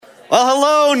Well,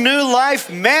 hello, New Life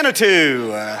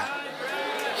Manitou.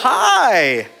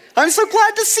 Hi. I'm so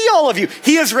glad to see all of you.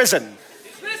 He is risen.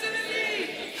 He's risen indeed.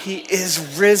 He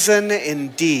is risen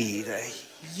indeed.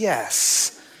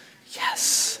 Yes.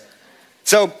 Yes.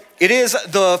 So it is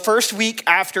the first week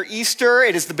after Easter.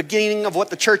 It is the beginning of what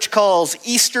the church calls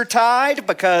Eastertide,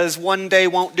 because one day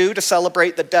won't do to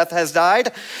celebrate that death has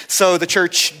died. So the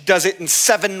church does it in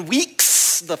 7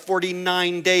 weeks, the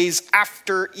 49 days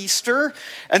after Easter.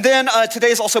 And then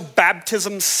today is also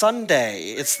Baptism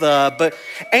Sunday. And so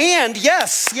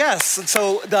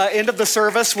the end of the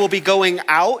service will be going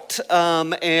out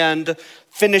and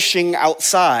finishing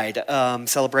outside,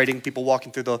 celebrating people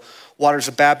walking through the waters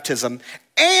of baptism.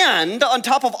 And on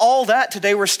top of all that,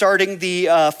 today we're starting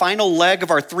the final leg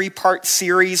of our 3-part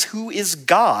series, Who is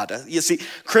God? You see,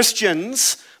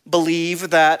 Christians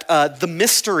believe that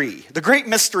the great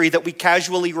mystery that we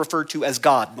casually refer to as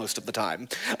God most of the time,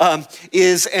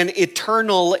 is an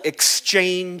eternal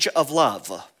exchange of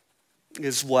love,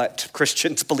 is what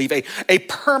Christians believe, a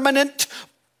permanent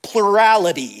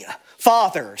plurality.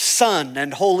 Father, Son,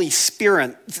 and Holy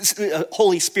Spirit,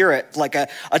 like a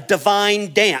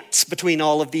divine dance between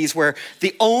all of these, where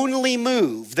the only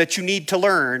move that you need to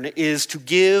learn is to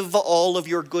give all of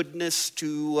your goodness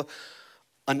to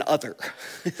another.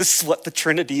 This is what the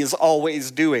Trinity is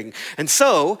always doing. And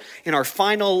so, in our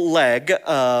final leg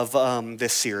of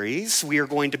this series, we are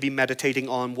going to be meditating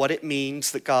on what it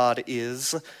means that God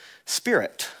is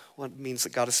Spirit. What it means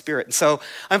that God is Spirit. And so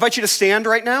I invite you to stand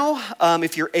right now,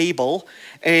 if you're able,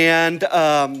 and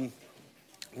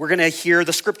we're going to hear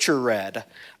the scripture read.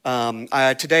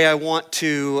 Today I want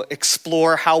to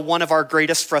explore how one of our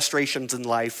greatest frustrations in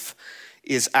life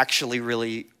is actually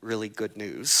really, really good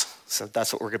news. So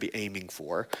that's what we're going to be aiming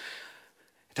for.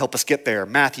 To help us get there,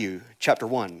 Matthew chapter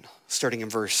 1, starting in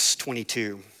verse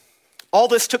 22. All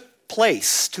this took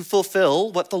place to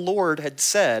fulfill what the Lord had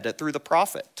said through the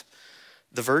prophet.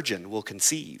 The virgin will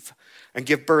conceive and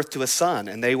give birth to a son,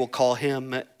 and they will call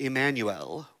him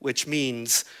Emmanuel, which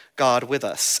means God with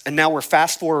us. And now we're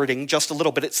fast forwarding just a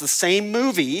little bit. It's the same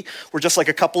movie. We're just like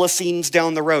a couple of scenes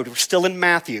down the road. We're still in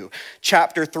Matthew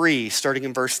chapter 3, starting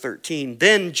in verse 13.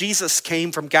 Then Jesus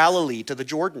came from Galilee to the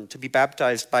Jordan to be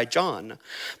baptized by John.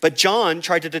 But John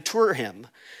tried to deter him,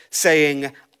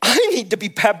 saying, I need to be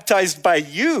baptized by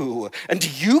you, and do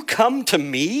you come to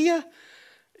me?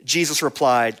 Jesus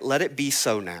replied, let it be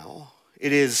so now.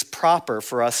 It is proper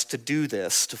for us to do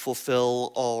this to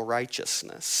fulfill all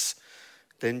righteousness.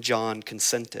 Then John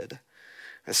consented.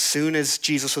 As soon as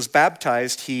Jesus was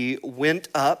baptized, he went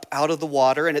up out of the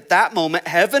water, and at that moment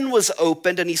heaven was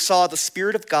opened, and he saw the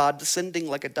Spirit of God descending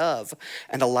like a dove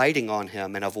and alighting on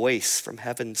him, and a voice from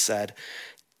heaven said,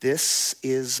 this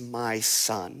is my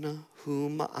Son,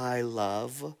 whom I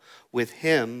love. With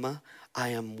him I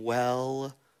am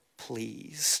well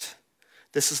pleased.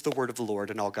 This is the word of the Lord,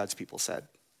 and all God's people said.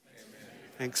 Amen.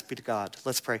 Thanks be to God.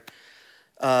 Let's pray.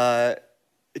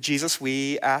 Jesus,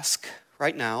 we ask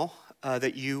right now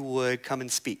that you would come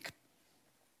and speak.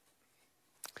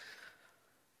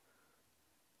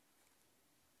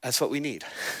 That's what we need.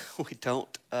 We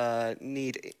don't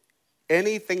need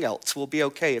anything else. We'll be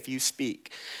okay if you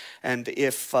speak. And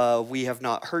if we have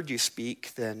not heard you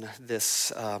speak, then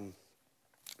this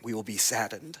we will be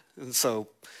saddened. And so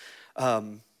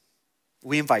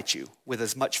we invite you with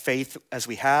as much faith as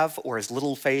we have, or as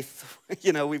little faith,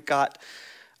 we've got.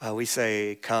 We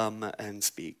say, come and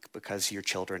speak, because your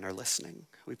children are listening.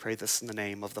 We pray this in the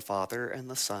name of the Father and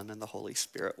the Son and the Holy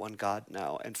Spirit, one God,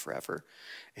 now and forever.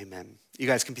 Amen. You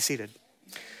guys can be seated.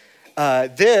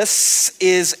 This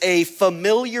is a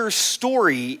familiar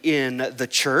story in the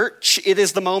church. It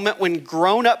is the moment when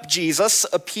grown-up Jesus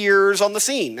appears on the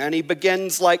scene, and he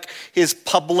begins like his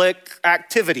public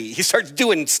activity. He starts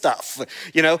doing stuff.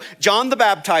 John the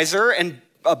Baptizer, and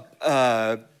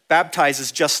baptize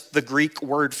is just the Greek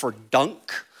word for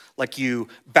dunk. Like you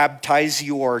baptize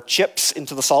your chips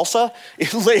into the salsa.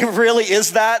 It really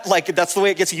is that. Like that's the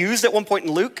way it gets used at one point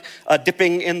in Luke,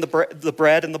 dipping in the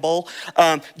bread in the bowl.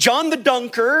 John the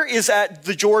Dunker is at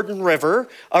the Jordan River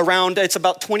it's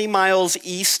about 20 miles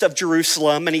east of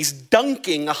Jerusalem, and he's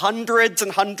dunking hundreds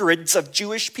and hundreds of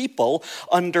Jewish people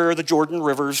under the Jordan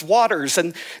River's waters.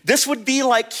 And this would be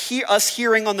like us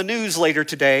hearing on the news later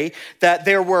today that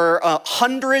there were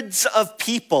hundreds of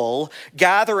people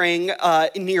gathering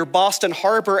near Boston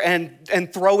Harbor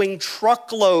and throwing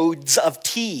truckloads of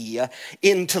tea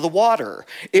into the water.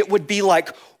 It would be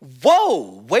like,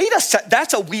 whoa, wait a sec,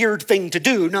 that's a weird thing to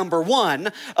do, number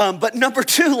one. But number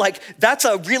two, like, that's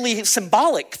a really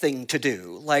symbolic thing to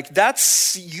do. Like,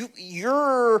 that's,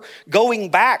 you're going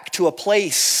back to a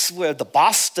place where the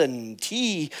Boston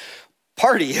Tea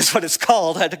Party is what it's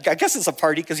called. I guess it's a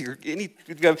party because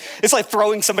it's like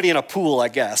throwing somebody in a pool, I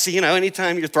guess. You know,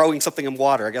 anytime you're throwing something in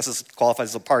water, I guess it qualifies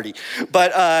as a party.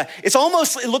 But it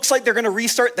looks like they're going to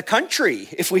restart the country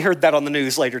if we heard that on the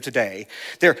news later today.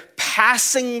 They're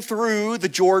passing through the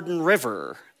Jordan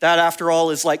River. That, after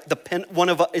all, is like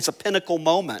it's a pinnacle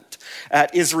moment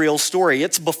at Israel's story.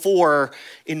 It's before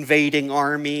invading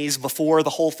armies, before the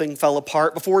whole thing fell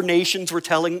apart, before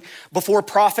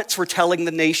prophets were telling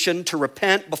the nation to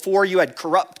repent, before you had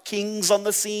corrupt kings on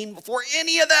the scene, before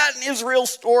any of that in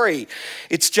Israel's story.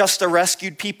 It's just a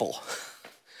rescued people.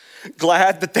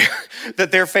 Glad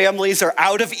that their families are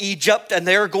out of Egypt and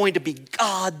they're going to be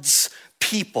God's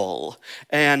people.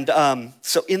 And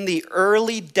so in the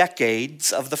early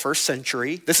decades of the first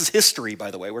century, this is history, by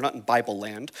the way, we're not in Bible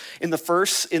land,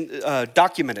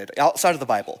 documented outside of the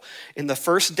Bible, in the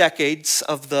first decades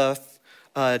of the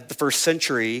first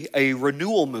century, a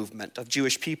renewal movement of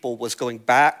Jewish people was going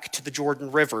back to the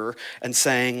Jordan River and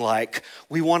saying, like,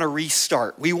 we want to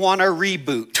restart, we want to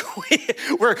reboot.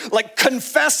 We're like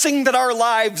confessing that our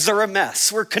lives are a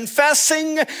mess. We're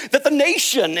confessing that the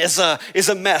nation is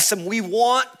a mess, and we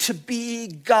want to be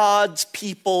God's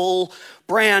people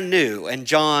brand new. And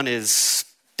John is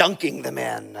dunking them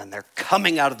in, and they're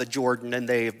coming out of the Jordan, and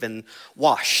they've been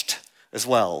washed as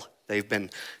well. They've been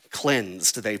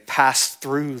cleansed. They passed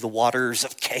through the waters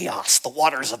of chaos, the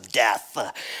waters of death,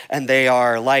 and they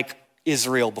are like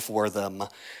Israel before them.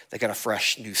 They got a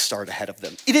fresh new start ahead of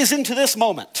them. It is into this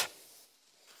moment,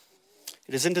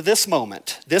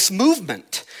 this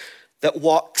movement that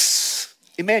walks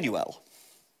Emmanuel.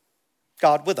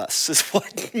 God with us is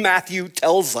what Matthew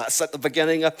tells us at the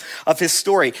beginning of his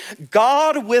story.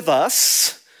 God with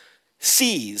us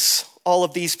sees all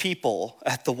of these people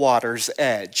at the water's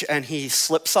edge, and he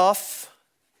slips off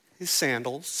his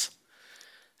sandals,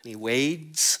 and he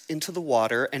wades into the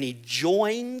water, and he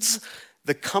joins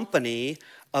the company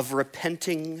of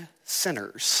repenting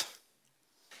sinners.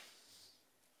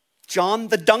 John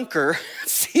the Dunker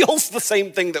feels the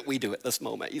same thing that we do at this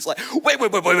moment. He's like,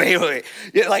 wait.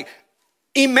 Like,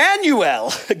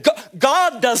 Emmanuel,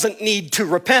 God doesn't need to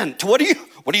repent. What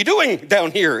are you doing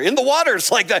down here in the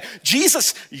waters like that?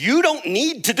 Jesus, you don't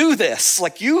need to do this.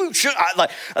 Like, you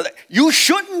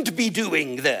shouldn't be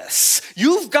doing this.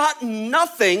 You've got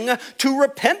nothing to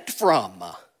repent from.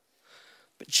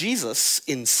 But Jesus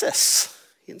insists.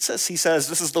 He says,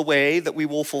 this is the way that we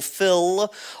will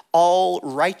fulfill all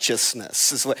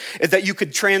righteousness. That you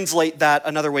could translate that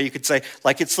another way. You could say,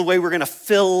 like, it's the way we're going to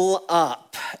fill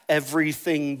up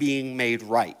everything being made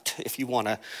right. If you want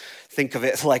to think of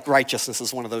it like righteousness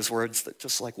is one of those words that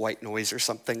just like white noise or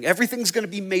something. Everything's going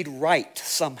to be made right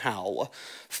somehow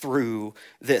through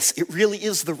this. It really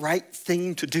is the right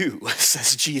thing to do,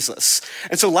 says Jesus.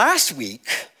 And so last week,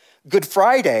 Good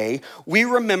Friday, we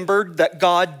remembered that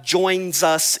God joins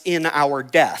us in our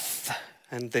death,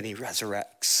 and then he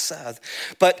resurrects.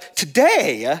 But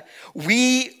today,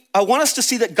 I want us to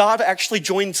see that God actually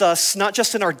joins us not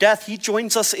just in our death, he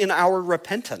joins us in our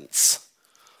repentance.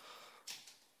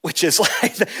 Which is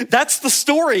like, that's the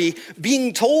story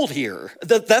being told here.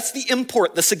 That's the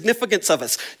import, the significance of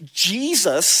us.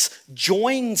 Jesus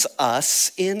joins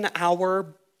us in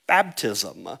our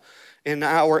baptism.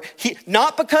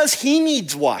 Not because he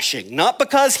needs washing, not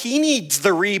because he needs the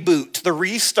reboot, the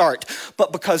restart,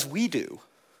 but because we do.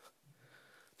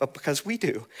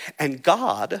 And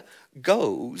God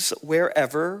goes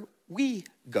wherever we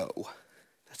go.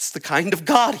 That's the kind of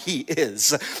God he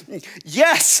is.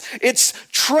 Yes, it's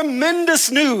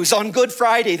tremendous news on Good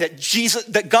Friday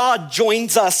that God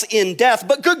joins us in death.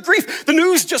 But good grief, the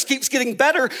news just keeps getting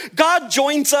better. God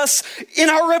joins us in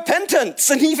our repentance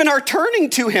and even our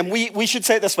turning to him. We should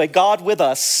say it this way: God with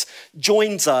us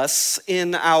joins us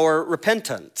in our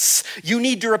repentance. You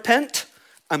need to repent?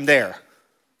 I'm there.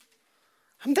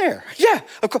 Yeah,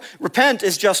 of course. Repent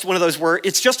is just one of those words.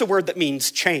 It's just a word that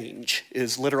means change,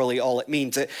 is literally all it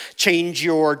means. Change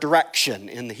your direction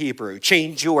in the Hebrew.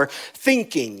 Change your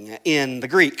thinking in the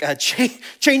Greek.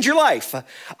 Change your life.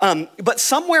 But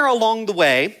somewhere along the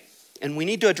way, and we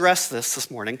need to address this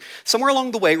morning, somewhere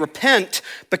along the way, repent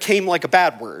became like a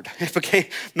bad word.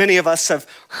 Many of us have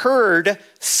heard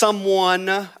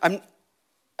someone, I'm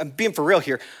being for real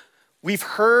here, we've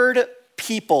heard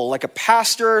people, like a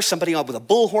pastor, somebody with a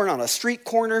bullhorn on a street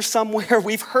corner somewhere,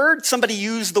 we've heard somebody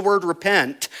use the word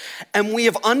repent, and we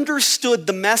have understood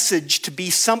the message to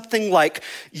be something like,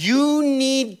 you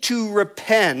need to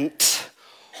repent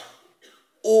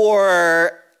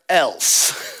or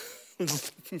else.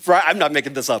 Right? I'm not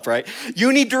making this up, right?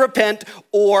 You need to repent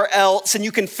or else, and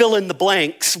you can fill in the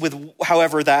blanks with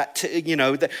however that,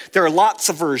 there are lots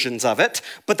of versions of it,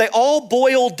 but they all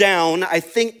boil down, I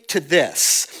think, to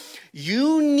this.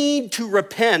 You need to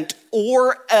repent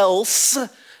or else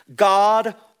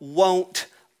God won't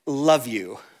love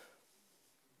you.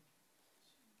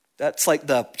 That's like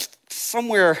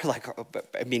somewhere like,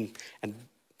 and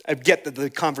I get that the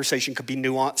conversation could be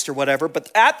nuanced or whatever, but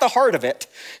at the heart of it,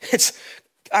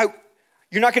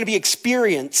 you're not going to be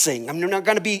experiencing,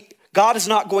 God is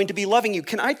not going to be loving you.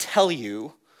 Can I tell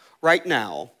you right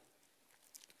now,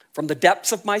 from the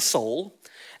depths of my soul,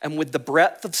 and with the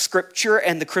breadth of Scripture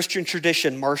and the Christian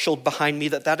tradition marshaled behind me,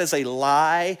 that is a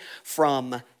lie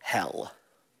from hell.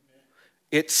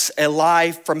 It's a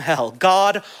lie from hell.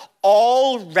 God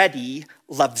already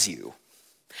loves you.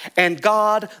 And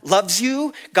God loves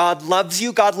you, God loves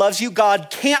you, God loves you.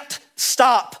 God can't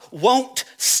stop, won't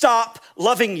stop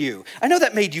loving you. I know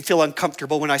that made you feel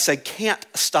uncomfortable when I say can't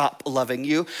stop loving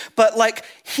you, but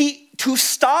to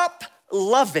stop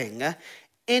loving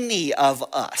any of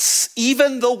us,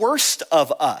 even the worst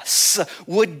of us,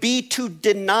 would be to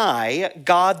deny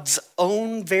God's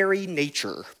own very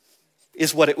nature,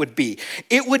 is what it would be.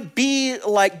 It would be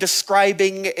like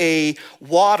describing a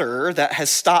water that has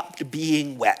stopped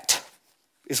being wet.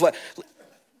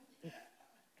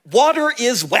 Water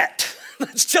is wet.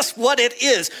 That's just what it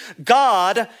is.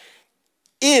 God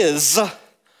is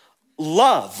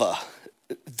love.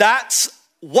 That's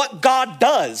what God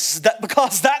does,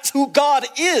 because that's who God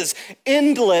is.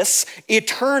 Endless,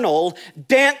 eternal,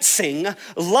 dancing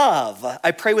love.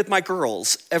 I pray with my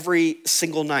girls every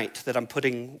single night that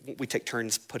we take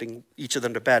turns putting each of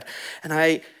them to bed.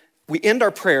 And we end our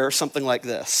prayer something like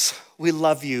this. We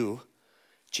love you,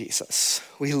 Jesus.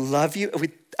 We love you.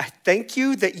 I thank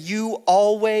you that you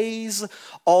always,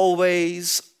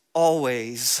 always,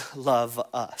 always love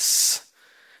us.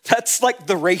 That's like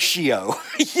the ratio.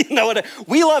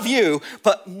 We love you,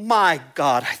 but my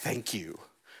God, I thank you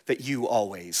that you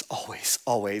always, always,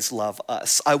 always love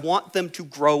us. I want them to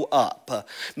grow up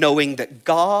knowing that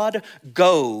God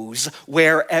goes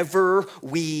wherever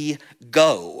we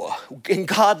go. And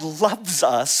God loves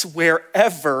us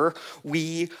wherever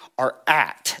we are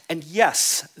at. And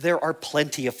yes, there are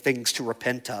plenty of things to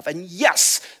repent of. And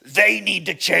yes, they need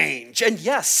to change. And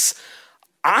yes,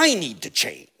 I need to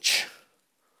change.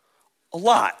 A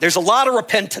lot. There's a lot of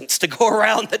repentance to go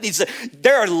around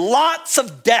there are lots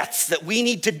of deaths that we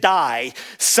need to die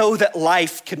so that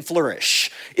life can flourish.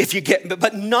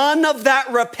 But none of that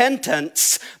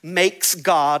repentance makes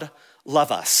God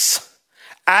love us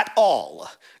at all.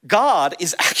 God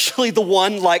is actually the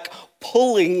one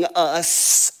pulling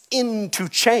us into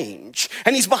change.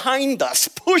 And he's behind us,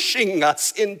 pushing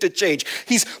us into change.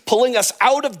 He's pulling us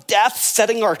out of death,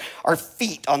 setting our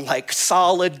feet on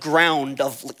solid ground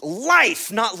of life,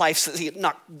 not life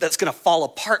that's gonna fall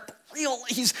apart, but real.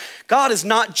 God is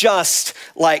not just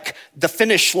the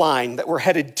finish line that we're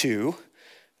headed to.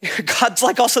 God's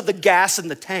also the gas in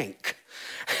the tank.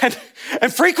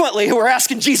 And frequently we're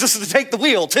asking Jesus to take the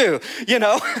wheel too,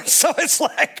 So it's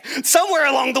somewhere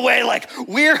along the way,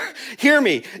 hear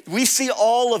me. We see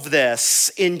all of this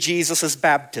in Jesus'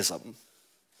 baptism.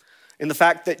 In the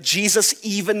fact that Jesus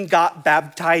even got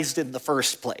baptized in the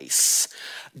first place.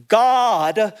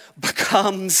 God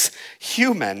becomes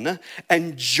human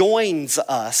and joins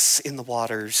us in the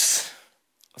waters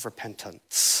of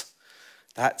repentance.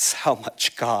 That's how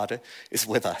much God is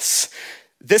with us.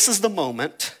 This is the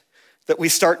moment that we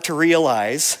start to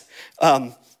realize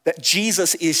that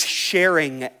Jesus is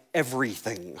sharing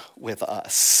everything with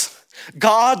us.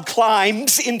 God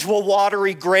climbs into a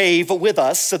watery grave with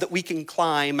us so that we can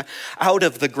climb out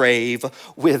of the grave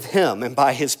with him. And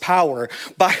by his power,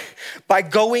 by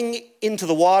going into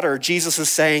the water, Jesus is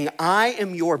saying, I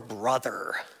am your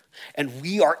brother. And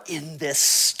we are in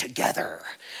this together.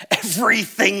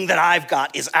 Everything that I've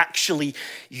got is actually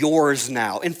yours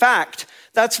now. In fact,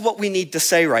 that's what we need to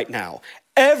say right now.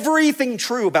 Everything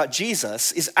true about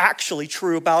Jesus is actually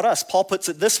true about us. Paul puts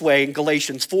it this way in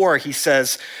Galatians 4. He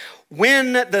says,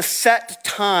 when the set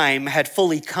time had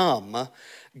fully come,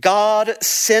 God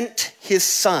sent his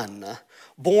son,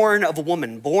 born of a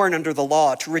woman, born under the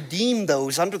law, to redeem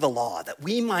those under the law, that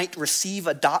we might receive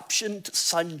adoption to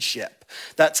sonship.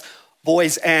 That's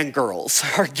boys and girls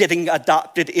are getting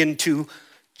adopted into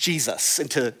Jesus,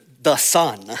 into the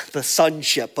son, the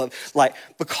sonship of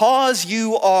because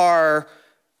you are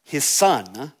his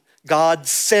son, God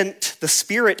sent the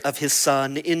spirit of his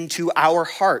son into our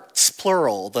hearts,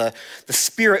 plural, the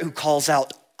spirit who calls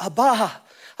out, Abba,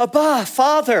 Abba,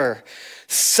 Father.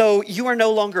 So you are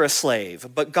no longer a slave,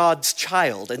 but God's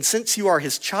child. And since you are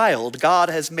his child, God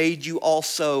has made you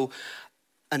also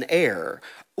an heir.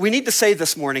 We need to say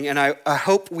this morning, and I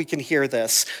hope we can hear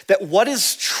this, that what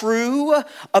is true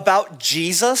about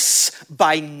Jesus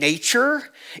by nature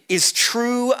is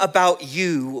true about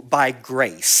you by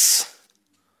grace.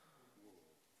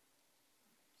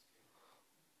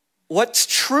 What's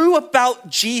true about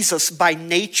Jesus by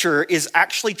nature is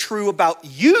actually true about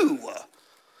you.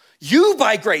 You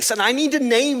by grace. And I need to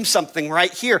name something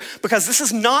right here because this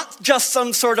is not just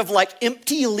some sort of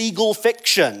empty legal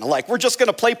fiction. We're just going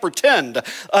to play pretend.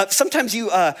 Sometimes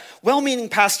you, well-meaning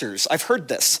pastors, I've heard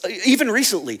this, even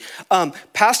recently,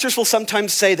 pastors will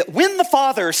sometimes say that when the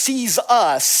Father sees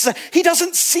us, he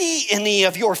doesn't see any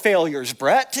of your failures,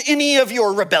 Brett, any of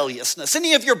your rebelliousness,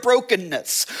 any of your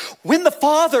brokenness. When the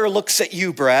Father looks at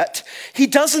you, Brett, he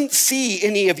doesn't see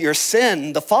any of your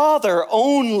sin. The Father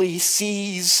only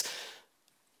sees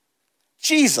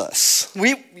Jesus.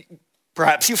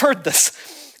 Perhaps you've heard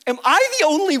this. Am I the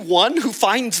only one who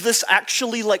finds this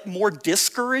actually more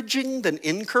discouraging than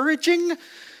encouraging?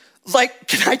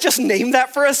 Can I just name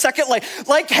that for a second?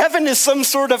 Like heaven is some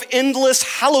sort of endless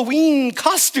Halloween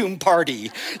costume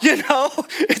party,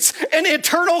 It's an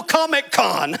eternal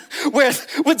Comic-Con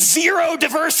with zero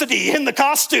diversity in the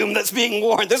costume that's being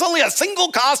worn. There's only a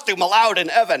single costume allowed in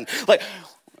heaven.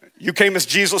 You came as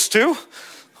Jesus too?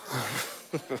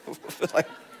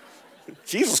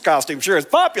 Jesus costume sure is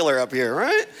popular up here,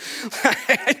 right?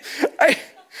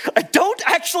 I don't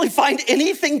actually find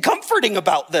anything comforting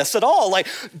about this at all.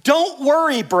 Don't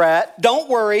worry, Brett, don't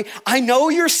worry. I know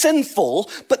you're sinful,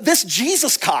 but this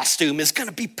Jesus costume is going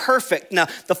to be perfect. Now,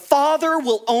 the Father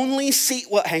will only see,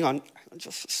 hang on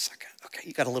just a second. Okay,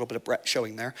 you got a little bit of Brett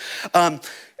showing there.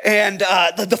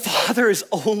 The Father is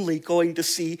only going to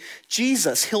see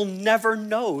Jesus. He'll never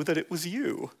know that it was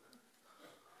you.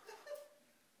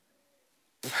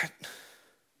 But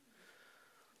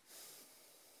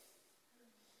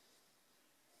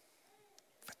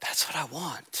that's what I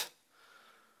want.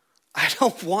 I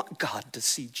don't want God to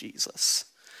see Jesus.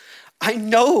 I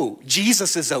know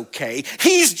Jesus is okay.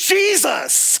 He's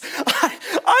Jesus.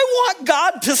 I want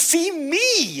God to see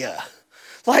me.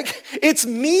 It's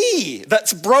me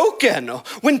that's broken.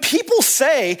 When people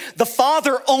say the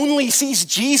Father only sees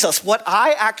Jesus, what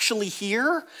I actually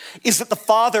hear is that the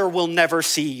Father will never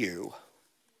see you.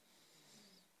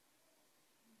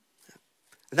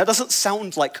 And that doesn't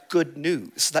sound like good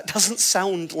news. That doesn't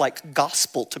sound like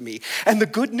gospel to me. And the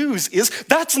good news is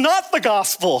that's not the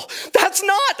gospel. That's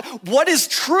not what is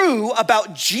true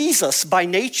about Jesus by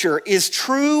nature is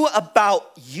true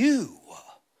about you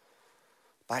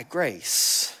by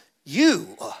grace.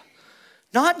 You,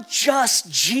 not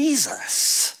just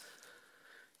Jesus.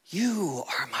 You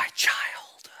are my child.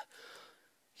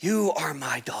 You are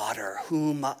my daughter,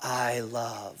 whom I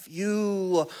love.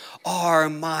 You are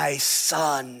my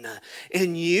son.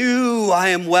 In you I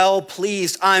am well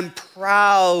pleased. I'm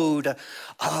proud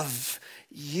of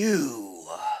you.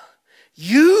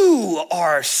 You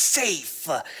are safe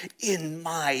in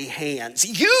my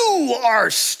hands. You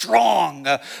are strong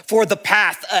for the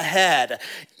path ahead.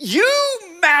 You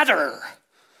matter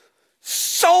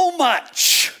so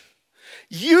much.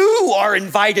 You are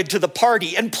invited to the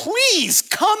party, and please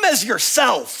come as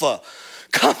yourself.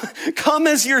 Come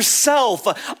as yourself.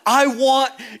 I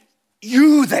want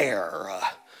you there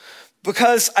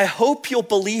because I hope you'll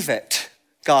believe it.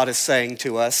 God is saying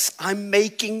to us, I'm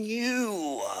making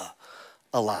you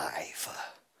alive.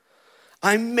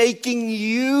 I'm making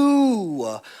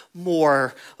you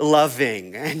more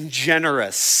loving and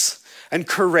generous and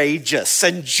courageous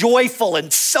and joyful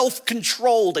and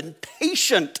self-controlled and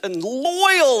patient and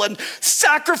loyal and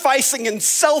sacrificing and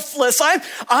selfless.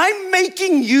 I'm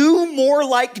making you more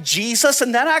like Jesus,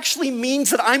 and that actually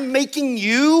means that I'm making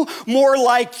you more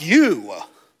like you.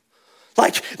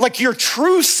 Like your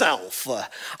true self.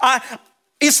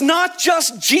 It's not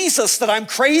just Jesus that I'm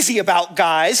crazy about,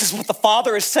 guys, is what the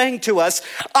Father is saying to us.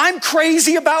 I'm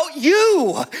crazy about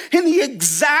you in the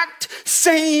exact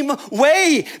same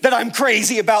way that I'm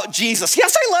crazy about Jesus.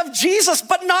 Yes, I love Jesus,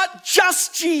 but not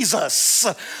just Jesus.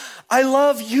 I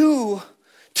love you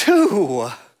too.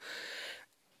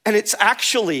 And it's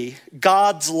actually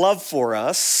God's love for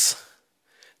us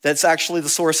that's actually the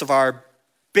source of our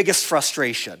biggest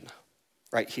frustration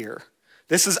right here.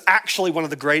 This is actually one of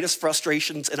the greatest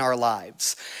frustrations in our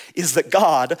lives, is that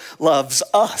God loves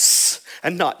us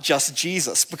and not just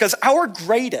Jesus. Because our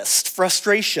greatest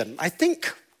frustration, I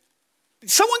think,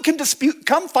 someone can dispute,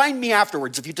 come find me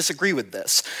afterwards if you disagree with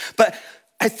this, but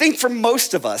I think for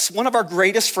most of us, one of our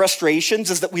greatest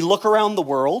frustrations is that we look around the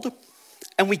world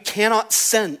and we cannot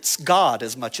sense God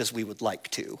as much as we would like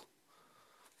to.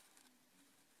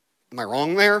 Am I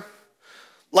wrong there?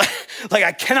 Like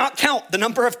I cannot count the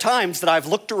number of times that I've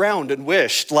looked around and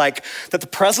wished that the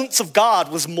presence of God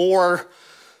was more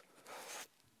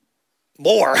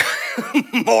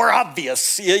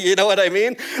obvious. You know what I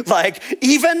mean?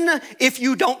 Even if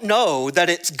you don't know that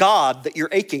it's God that you're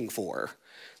aching for,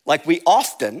 we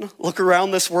often look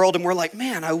around this world and we're like,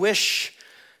 man, I wish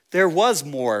there was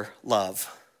more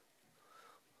love,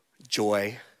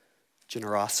 joy,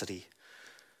 generosity,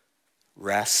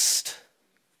 rest,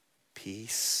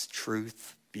 peace,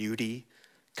 truth, beauty,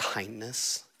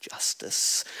 kindness,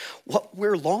 justice. What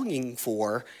we're longing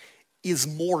for is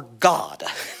more God.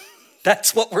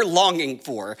 That's what we're longing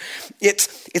for.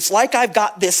 It's like I've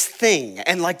got this thing,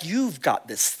 and like you've got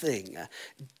this thing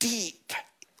deep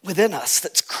within us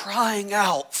that's crying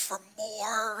out for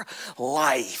more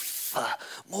life,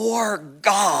 more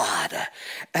God.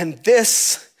 And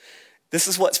this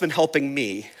is what's been helping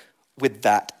me with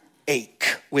that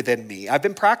ache within me. I've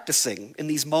been practicing in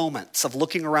these moments of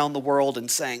looking around the world and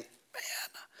saying,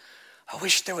 man, I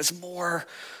wish there was more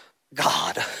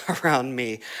God around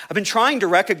me. I've been trying to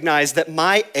recognize that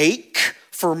my ache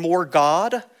for more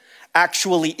God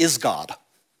actually is God.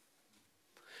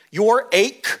 Your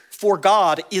ache for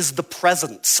God is the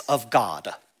presence of God.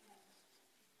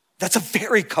 That's a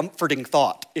very comforting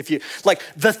thought. If you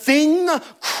the thing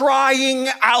crying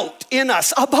out in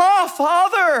us, Abba,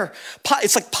 Father.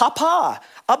 It's like Papa,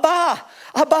 Abba,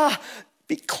 Abba,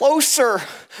 be closer,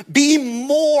 be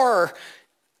more.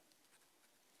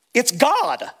 It's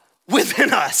God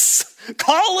within us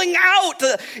calling out.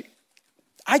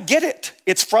 I get it.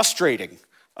 It's frustrating.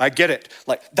 I get it.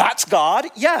 That's God.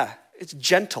 Yeah, it's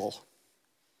gentle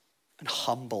and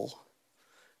humble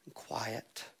and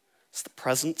quiet. It's the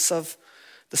presence of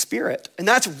the Spirit. And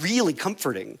that's really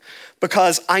comforting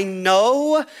because I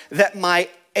know that my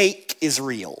ache is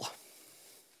real.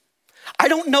 I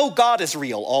don't know God is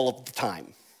real all of the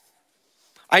time.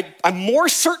 I'm more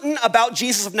certain about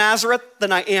Jesus of Nazareth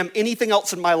than I am anything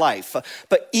else in my life.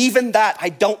 But even that I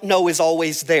don't know is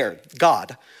always there,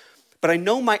 God. But I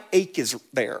know my ache is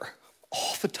there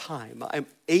all the time. I'm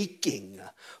aching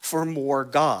for more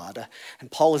God. And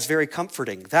Paul is very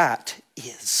comforting. That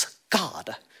is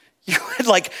God.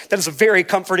 That is a very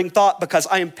comforting thought because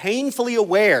I am painfully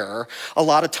aware a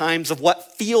lot of times of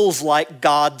what feels like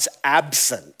God's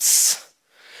absence.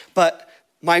 But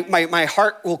my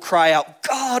heart will cry out,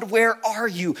 God, where are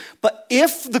you? But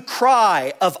if the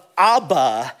cry of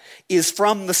Abba is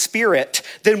from the Spirit,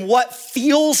 then what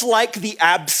feels like the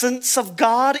absence of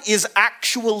God is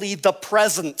actually the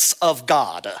presence of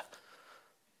God.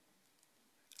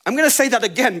 I'm going to say that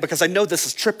again because I know this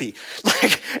is trippy,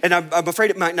 and I'm afraid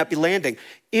it might not be landing.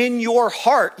 In your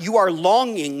heart, you are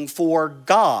longing for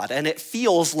God, and it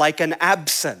feels like an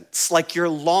absence, like you're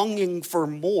longing for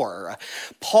more.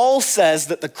 Paul says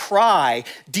that the cry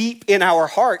deep in our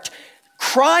heart,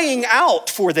 crying out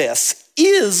for this,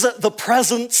 is the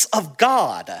presence of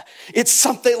God. It's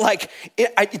something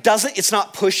it's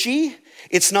not pushy,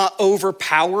 it's not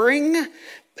overpowering.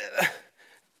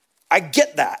 I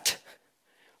get that.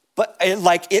 But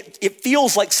it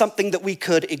feels like something that we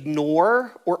could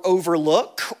ignore or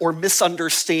overlook or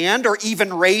misunderstand or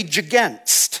even rage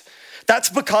against. That's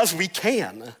because we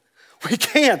can. We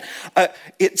can.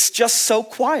 It's just so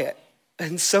quiet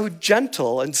and so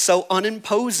gentle and so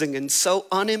unimposing and so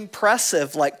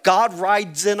unimpressive. Like God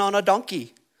rides in on a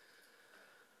donkey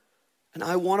and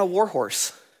I want a war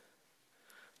horse.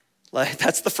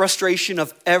 That's the frustration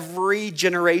of every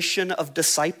generation of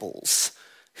disciples.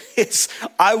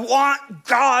 I want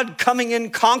God coming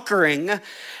in conquering,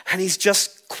 and he's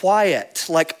just quiet.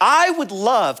 I would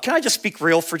love, can I just speak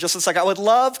real for just a second? I would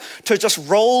love to just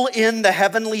roll in the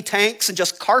heavenly tanks and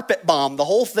just carpet bomb the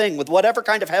whole thing with whatever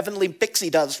kind of heavenly pixie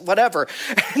does, whatever.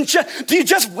 And do you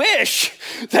just wish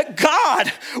that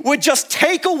God would just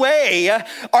take away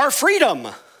our freedom?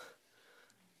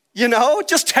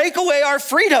 Just take away our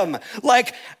freedom.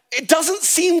 It doesn't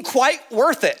seem quite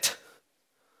worth it.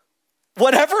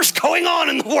 Whatever's going on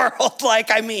in the world,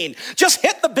 just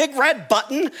hit the big red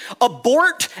button,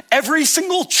 abort every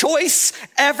single choice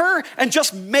ever, and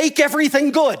just make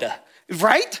everything good,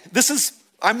 right? This is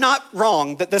I'm not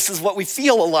wrong that this is what we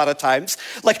feel a lot of times.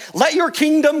 Like, let your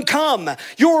kingdom come,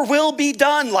 your will be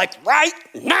done, like right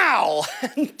now.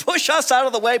 And push us out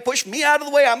of the way, push me out of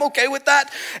the way, I'm okay with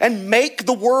that. And make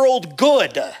the world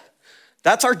good.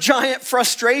 That's our giant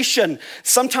frustration.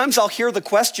 Sometimes I'll hear the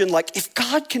question like, if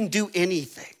God can do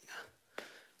anything,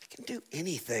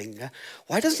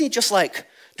 why doesn't he just like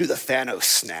do the Thanos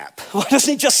snap? Why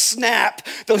doesn't he just snap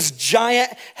those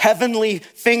giant heavenly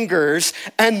fingers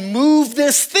and move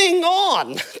this thing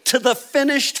on to the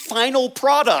finished final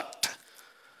product,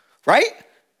 right?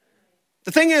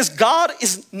 The thing is, God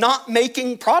is not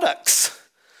making products.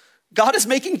 God is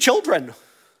making children.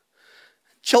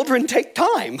 Children take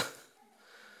time.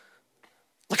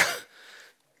 Like,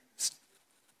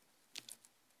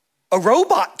 a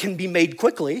robot can be made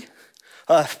quickly.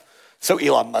 So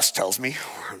Elon Musk tells me,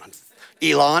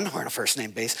 we're on a first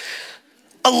name base.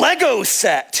 A Lego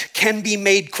set can be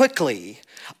made quickly.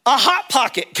 A Hot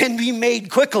Pocket can be made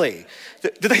quickly.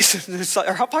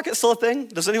 Are Hot Pockets still a thing?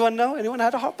 Does anyone know? Anyone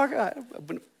had a Hot Pocket?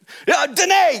 Yeah,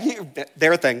 Danae,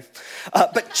 they're a thing.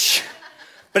 But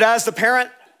as a parent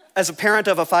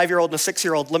of a 5-year-old and a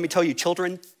 6-year-old, let me tell you,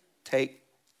 children take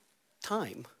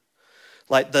time.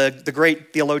 Like the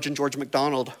great theologian George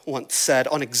MacDonald once said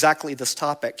on exactly this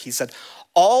topic, he said,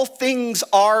 all things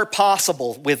are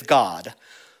possible with God,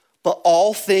 but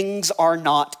all things are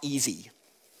not easy.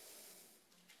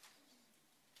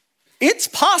 It's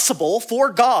possible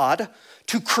for God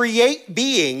to create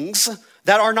beings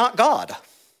that are not God,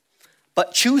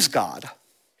 but choose God.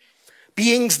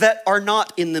 Beings that are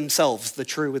not in themselves the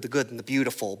true, the good, and the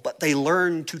beautiful, but they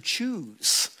learn to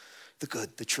choose the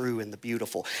good, the true, and the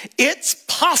beautiful. It's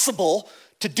possible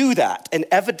to do that, and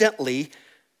evidently,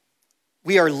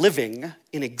 we are living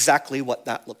in exactly what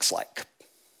that looks like,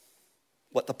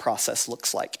 what the process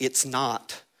looks like. It's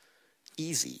not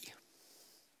easy.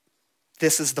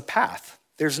 This is the path.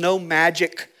 There's no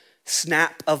magic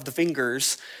snap of the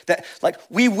fingers that, like,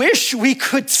 we wish we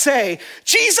could say,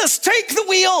 Jesus, take the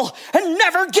wheel and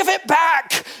never give it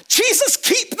back. Jesus,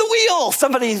 keep the wheel.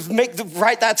 Somebody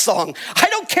write that song. I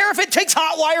don't care if it takes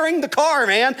hot wiring the car,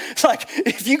 man. It's like,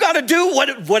 if you got to do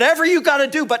whatever you got to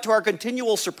do, but to our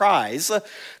continual surprise,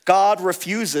 God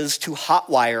refuses to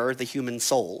hotwire the human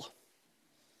soul.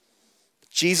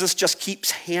 Jesus just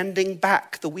keeps handing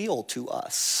back the wheel to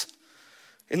us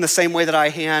in the same way that I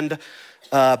hand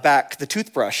back the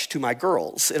toothbrush to my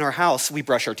girls. In our house, we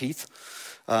brush our teeth.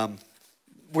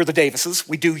 We're the Davises.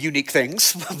 We do unique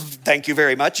things. Thank you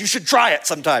very much. You should try it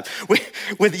sometime.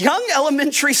 With young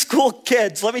elementary school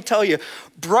kids, let me tell you,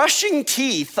 brushing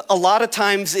teeth a lot of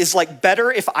times is like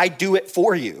better if I do it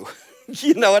for you.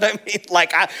 You know what I mean?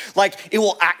 Like it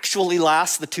will actually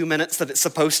last the 2 minutes that it's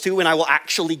supposed to, and I will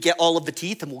actually get all of the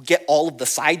teeth, and we'll get all of the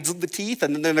sides of the teeth,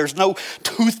 and then there's no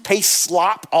toothpaste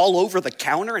slop all over the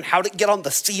counter, and how'd it get on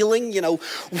the ceiling? You know,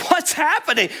 what's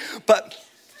happening? But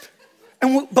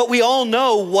we all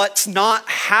know what's not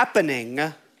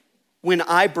happening when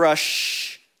I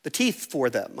brush the teeth for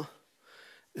them.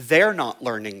 They're not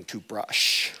learning to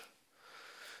brush.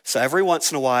 So every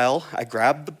once in a while, I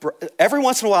grab the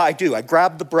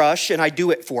brush and I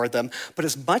do it for them. But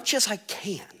as much as I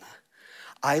can,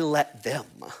 I let them.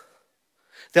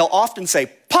 They'll often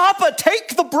say, Papa,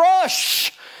 take the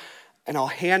brush. And I'll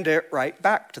hand it right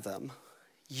back to them.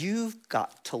 You've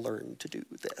got to learn to do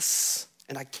this.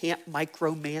 And I can't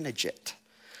micromanage it.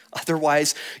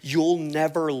 Otherwise, you'll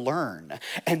never learn.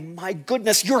 And my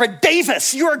goodness, you're a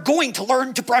Davis. You are going to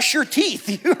learn to brush your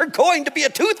teeth. You are going to be a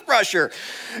toothbrusher.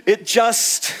 It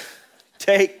just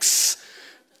takes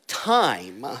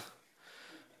time.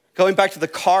 Going back to the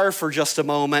car for just a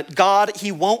moment, God,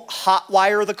 he won't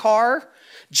hotwire the car.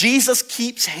 Jesus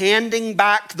keeps handing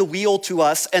back the wheel to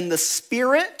us, and the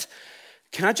Spirit,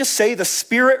 can I just say, the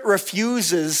Spirit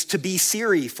refuses to be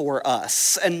Siri for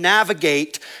us and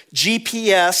navigate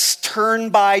GPS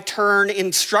turn-by-turn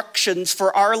instructions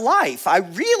for our life. I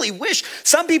really wish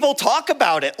some people talk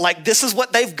about it like this is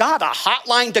what they've got, a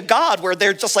hotline to God, where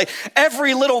they're just like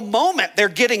every little moment they're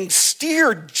getting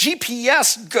steered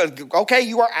GPS. Good. Okay,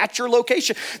 you are at your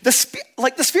location. The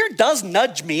Spirit does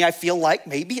nudge me. I feel like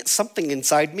maybe it's something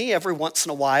inside me every once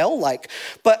in a while.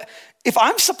 But if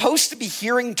I'm supposed to be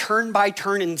hearing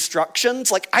turn-by-turn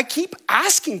instructions, I keep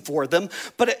asking for them,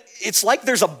 but it's like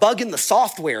there's a bug in the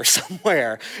software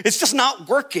somewhere. It's just not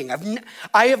working.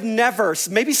 I have never,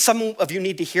 maybe some of you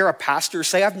need to hear a pastor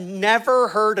say, I've never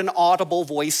heard an audible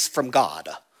voice from God.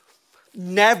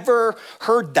 Never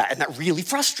heard that, and that really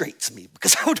frustrates me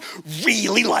because I would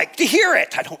really like to hear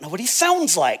it. I don't know what he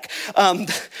sounds like.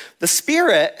 The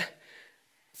Spirit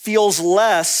feels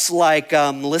less like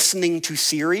listening to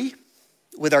Siri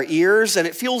with our ears, and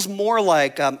it feels more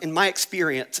like, in my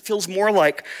experience, it feels more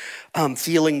like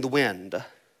feeling the wind,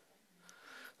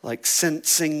 like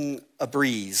sensing a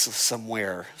breeze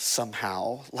somewhere,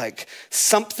 somehow, like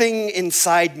something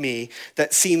inside me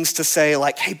that seems to say,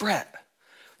 like, hey, Brett,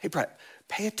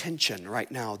 pay attention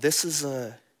right now. This is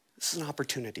an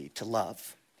opportunity to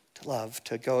love,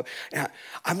 to go. And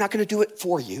I'm not going to do it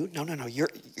for you. No. You're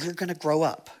going to grow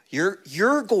up.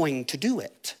 You're going to do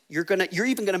it. You're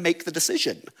even going to make the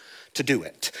decision to do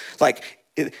it. Like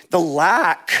the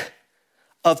lack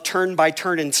of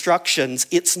turn-by-turn instructions,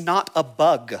 it's not a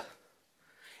bug.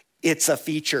 It's a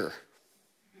feature.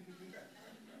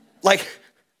 Like,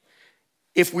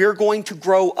 if we're going to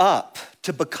grow up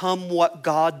to become what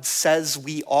God says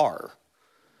we are,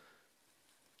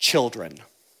 children,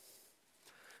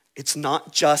 it's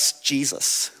not just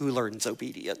Jesus who learns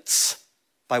obedience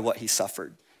by what he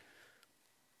suffered.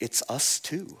 It's us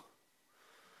too.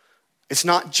 It's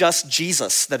not just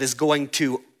Jesus that is going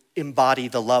to embody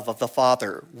the love of the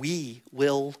Father. We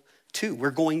will too.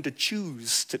 We're going to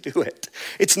choose to do it.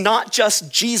 It's not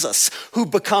just Jesus who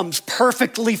becomes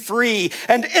perfectly free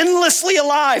and endlessly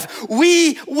alive.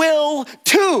 We will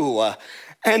too.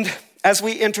 And as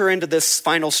we enter into this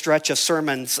final stretch of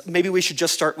sermons, maybe we should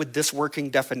just start with this working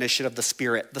definition of the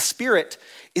Spirit. The Spirit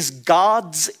is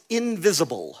God's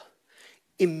invisible,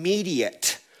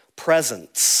 immediate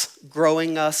presence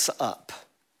growing us up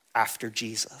after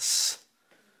Jesus.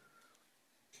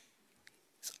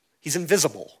 He's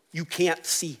invisible. You can't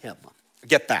see him.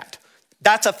 Get that?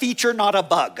 That's a feature, not a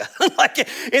bug. Like,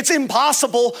 it's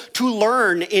impossible to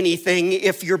learn anything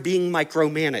if you're being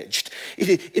micromanaged.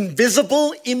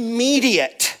 Invisible,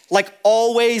 immediate, like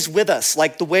always with us,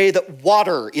 like the way that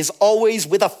water is always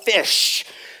with a fish.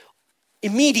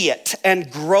 Immediate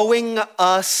and growing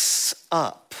us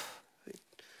up.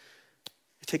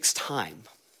 It takes time.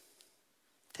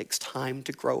 It takes time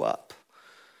to grow up.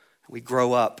 We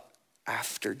grow up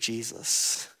after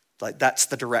Jesus. Like, that's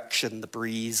the direction the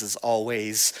breeze is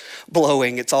always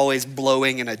blowing. It's always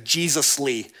blowing in a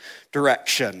Jesus-ly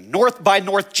direction. North by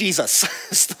North Jesus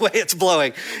is the way it's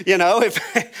blowing. You know,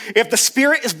 if the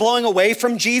Spirit is blowing away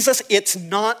from Jesus, it's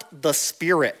not the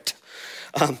Spirit.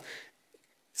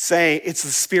 It's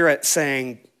the Spirit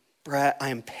saying, Brett, I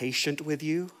am patient with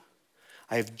you.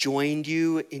 I have joined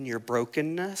you in your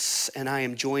brokenness, and I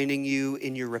am joining you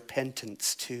in your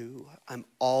repentance too. I'm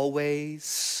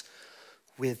always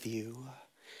with you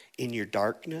in your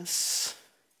darkness,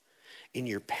 in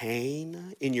your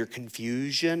pain, in your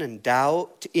confusion and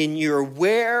doubt, in your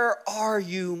where are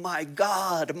you, my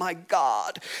God,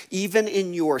 even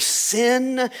in your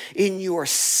sin, in your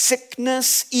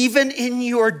sickness, even in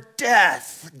your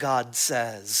death, God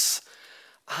says,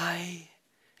 I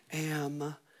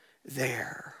am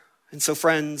there. And so,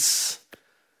 friends,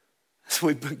 as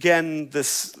we begin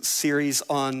this series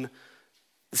on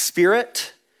the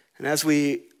Spirit, and as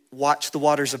we watch the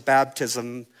waters of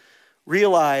baptism,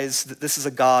 realize that this is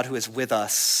a God who is with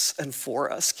us and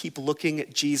for us. Keep looking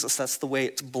at Jesus. That's the way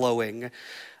it's blowing.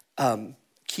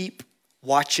 Keep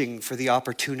watching for the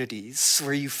opportunities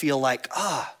where you feel like,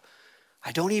 I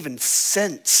don't even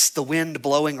sense the wind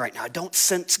blowing right now. I don't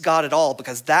sense God at all,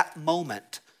 because that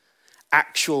moment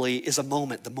actually is a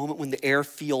moment, the moment when the air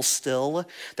feels still,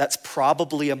 that's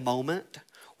probably a moment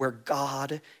where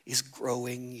God is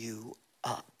growing you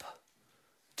up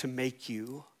to make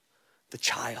you the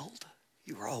child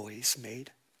you were always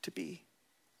made to be.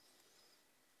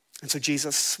 And so,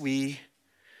 Jesus, we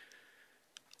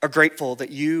are grateful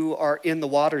that you are in the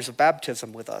waters of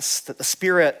baptism with us, that the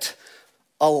Spirit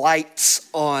alights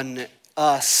on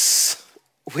us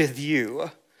with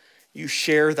you. You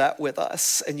share that with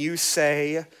us, and you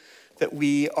say that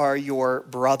we are your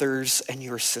brothers and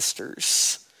your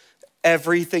sisters.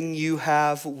 Everything you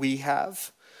have, we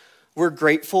have. We're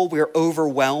grateful. We're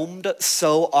overwhelmed.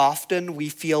 So often we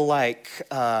feel like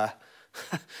the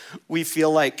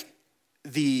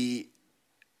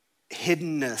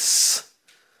hiddenness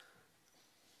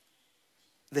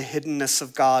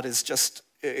of God is just,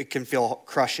 it can feel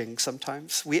crushing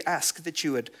sometimes. We ask that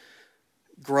you would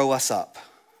grow us up.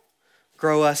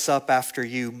 Grow us up after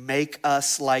you. Make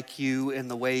us like you in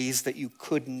the ways that you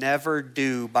could never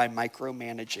do by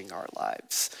micromanaging our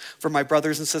lives. For my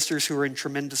brothers and sisters who are in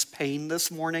tremendous pain this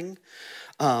morning,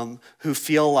 who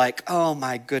feel like, oh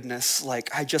my goodness, like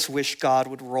I just wish God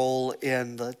would roll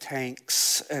in the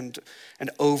tanks and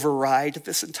override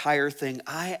this entire thing.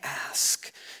 I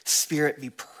ask, Spirit, be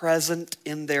present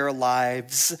in their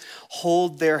lives,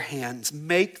 hold their hands,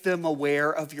 make them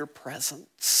aware of your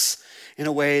presence in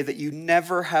a way that you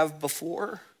never have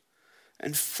before,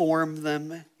 and form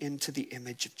them into the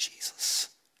image of Jesus.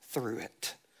 through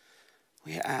it.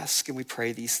 We ask and we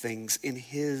pray these things in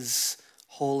his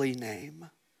holy name.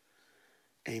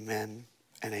 Amen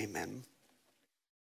and amen.